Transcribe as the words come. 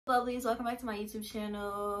Lovelies, welcome back to my YouTube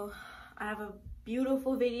channel. I have a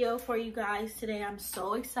beautiful video for you guys today. I'm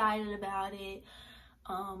so excited about it.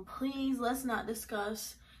 Please, let's not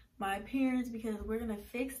discuss my appearance because we're gonna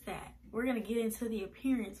fix that. We're gonna get into the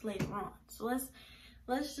appearance later on. So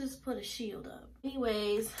let's just put a shield up.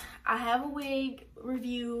 Anyways, I have a wig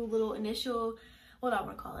review, little initial, what I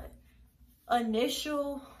want to call it,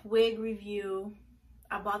 initial wig review.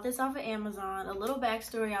 I bought this off of Amazon. A little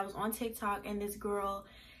backstory, I was on TikTok and this girl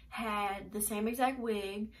had the same exact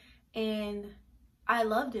wig and I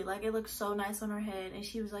loved it. Like, it looked so nice on her head, and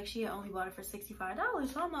she was like, she had only bought it for $65.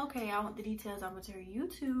 So I'm like, okay, I want the details. I went to her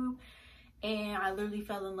YouTube and I literally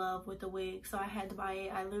fell in love with the wig, so I had to buy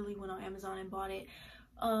it. I literally went on Amazon and bought it.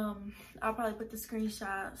 I'll probably put the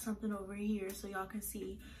screenshot something over here so y'all can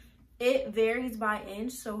see. It varies by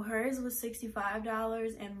inch, so hers was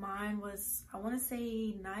 $65 and mine was, I want to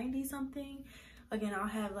say 90 something. Again, I'll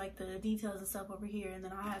have like the details and stuff over here, and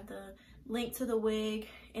then I'll have the link to the wig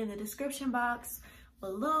in the description box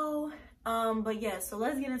below. But yeah, so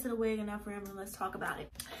let's get into the wig. Enough rambling, let's talk about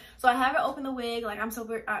it. So I haven't opened the wig. Like,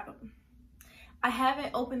 I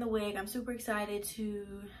haven't opened the wig. I'm super excited to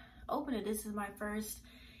open it. This is my first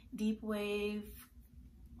deep wave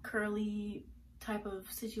curly type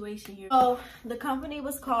of situation here. So the company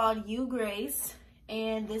was called UGRACE,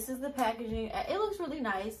 and this is the packaging. It looks really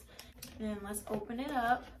nice. And let's open it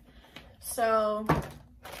up. So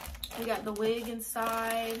we got the wig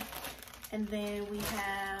inside, and then we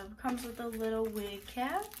have, comes with a little wig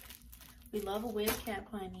cap. We love a wig cap,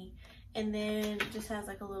 honey. And then it just has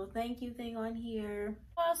like a little thank you thing on here.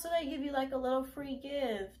 Also, they give you like a little free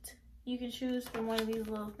gift. You can choose from one of these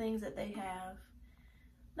little things that they have.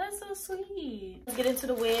 That's so sweet. Let's get into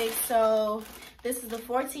the wig. So this is the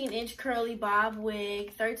 14-inch curly bob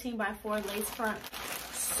wig, 13x4 lace front.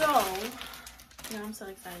 So, yeah, I'm so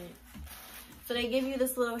excited. So they give you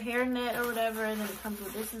this little hair net or whatever, and then it comes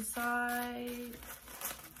with this inside.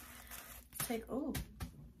 Oh.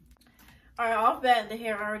 All right, off bat, the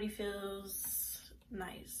hair already feels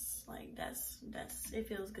nice. Like, it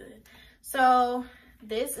feels good. So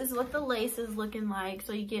this is what the lace is looking like.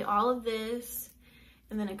 So you get all of this,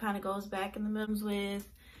 and then it kind of goes back in the middle with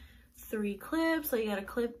 3 clips. So you got a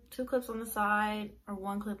clip, 2 clips on the side, or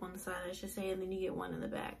 1 clip on the side, I should say, and then you get 1 in the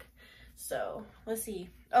back. So let's see.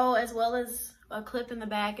 Oh, as well as a clip in the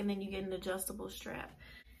back, and then you get an adjustable strap.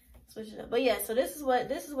 Switch it up. But yeah, so this is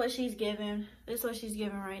what she's giving. This is what she's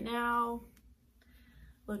giving right now.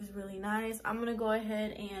 Looks really nice. I'm gonna go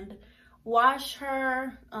ahead and wash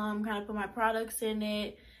her, kind of put my products in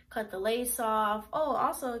it, cut the lace off. Oh,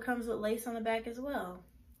 also it comes with lace on the back as well.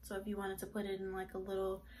 So if you wanted to put it in like a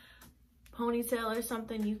little ponytail or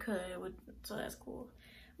something, you could. So that's cool.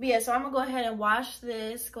 But yeah, so I'm gonna go ahead and wash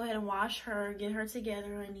this, go ahead and wash her, get her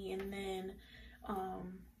together, honey, and then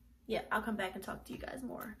yeah, I'll come back and talk to you guys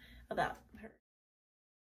more about her.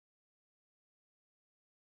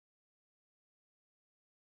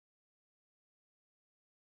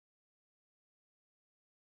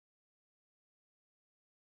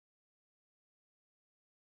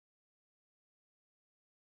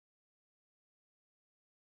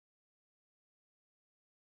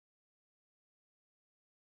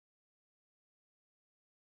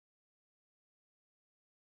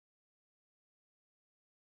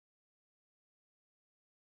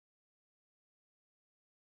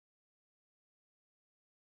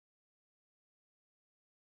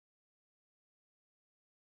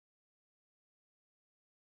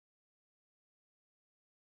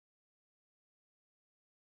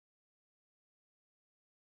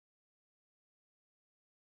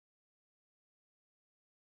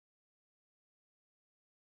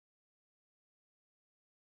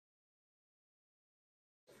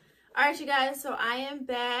 All right, you guys, so I am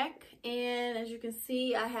back, and as you can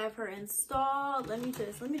see, I have her installed. Let me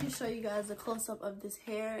just show you guys a close-up of this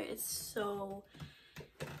hair. I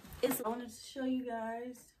wanted to show you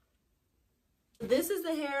guys. This is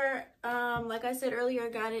the hair. Like I said earlier, I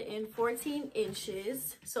got it in 14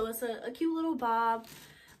 inches, so it's a cute little bob.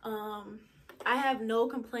 I have no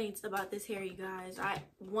complaints about this hair, you guys. I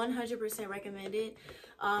 100% recommend it.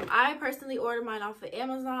 I personally ordered mine off of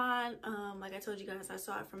Amazon. Like I told you guys, I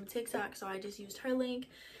saw it from TikTok, so I just used her link.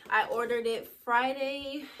 I ordered it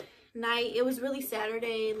Friday night. It was really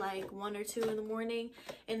Saturday, like 1 or 2 in the morning,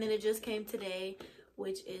 and then it just came today,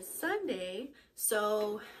 which is Sunday.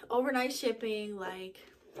 So overnight shipping, like,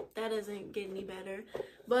 that doesn't get any better.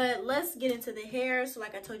 But let's get into the hair. So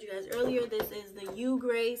like I told you guys earlier, this is the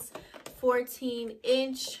UGRACE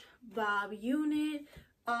 14-inch bob unit,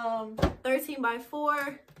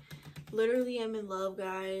 13x4. Literally, I'm in love,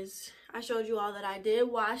 guys. I showed you all that I did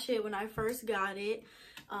wash it when I first got it.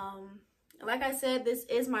 Like I said, this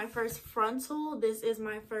is my first frontal. This is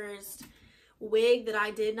my first wig that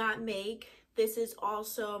I did not make. This is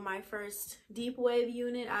also my first deep wave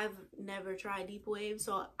unit. I've never tried deep wave,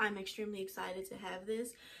 so I'm extremely excited to have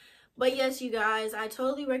this. But yes, you guys, I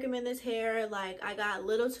totally recommend this hair. Like, I got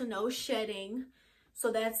little to no shedding,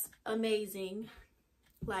 so that's amazing.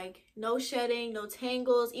 Like, no shedding, no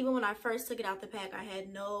tangles. Even when I first took it out the pack, I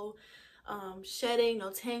had no shedding,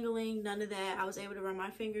 no tangling, none of that. I was able to run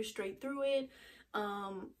my fingers straight through it.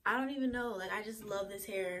 I don't even know, like, I just love this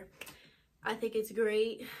hair. I think it's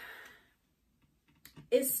great.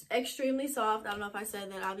 It's extremely soft. I don't know if I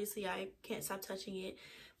said that. Obviously, I can't stop touching it.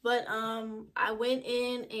 But I went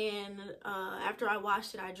in and after I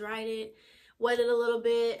washed it, I dried it, wetted a little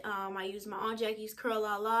bit. I used my Aunt Jackie's Curl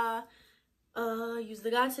La La. Use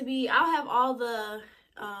the Got To Be. I'll have all the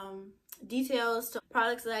details to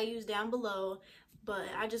products that I use down below. But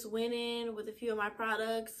I just went in with a few of my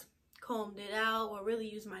products, combed it out, or really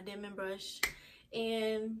used my Denman brush,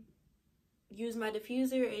 and use my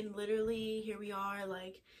diffuser, and literally here we are.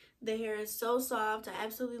 Like, the hair is so soft. I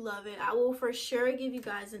absolutely love it. I will for sure give you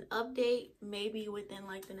guys an update, maybe within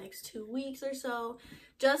like the next 2 weeks or so,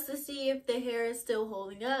 just to see if the hair is still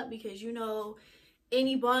holding up, because you know,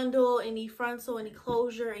 any bundle, any frontal, any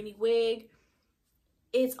closure, any wig,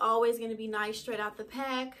 it's always going to be nice straight out the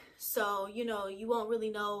pack. So you know, you won't really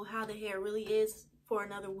know how the hair really is for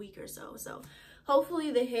another week or so. So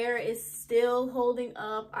hopefully the hair is still holding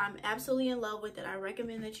up. I'm absolutely in love with it. I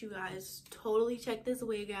recommend that you guys totally check this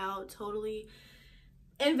wig out, totally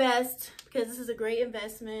invest, because this is a great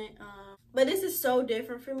investment. But this is so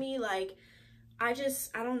different for me. Like, I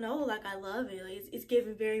don't know, like, I love it. Like, it's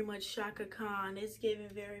giving very much Shaka Khan. It's giving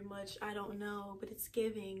very much, I don't know, but it's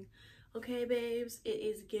giving. Okay, babes, it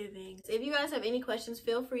is giving. So if you guys have any questions,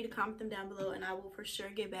 feel free to comment them down below and I will for sure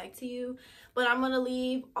get back to you. But I'm going to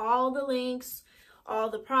leave all the links, all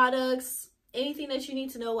the products, anything that you need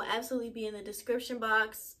to know will absolutely be in the description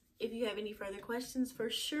box. If you have any further questions, for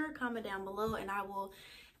sure comment down below and I will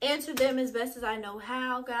answer them as best as I know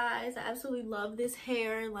how, guys. I absolutely love this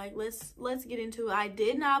hair. Like, let's get into it. I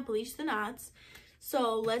did not bleach the knots,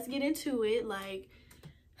 so let's get into it. Like,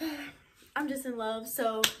 I'm just in love.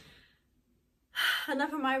 So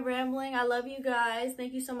enough of my rambling. I love you guys.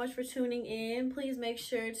 Thank you so much for tuning in. Please make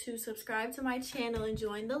sure to subscribe to my channel and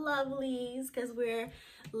join the Lovelies, because we're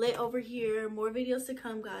lit over here. More videos to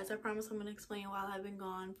come, guys. I promise I'm going to explain while I've been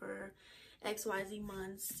gone for XYZ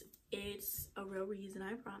months. It's a real reason,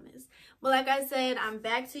 I promise. But like I said, I'm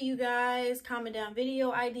back to you guys. Comment down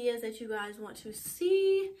video ideas that you guys want to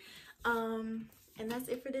see. And that's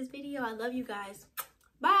it for this video. I love you guys.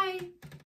 Bye.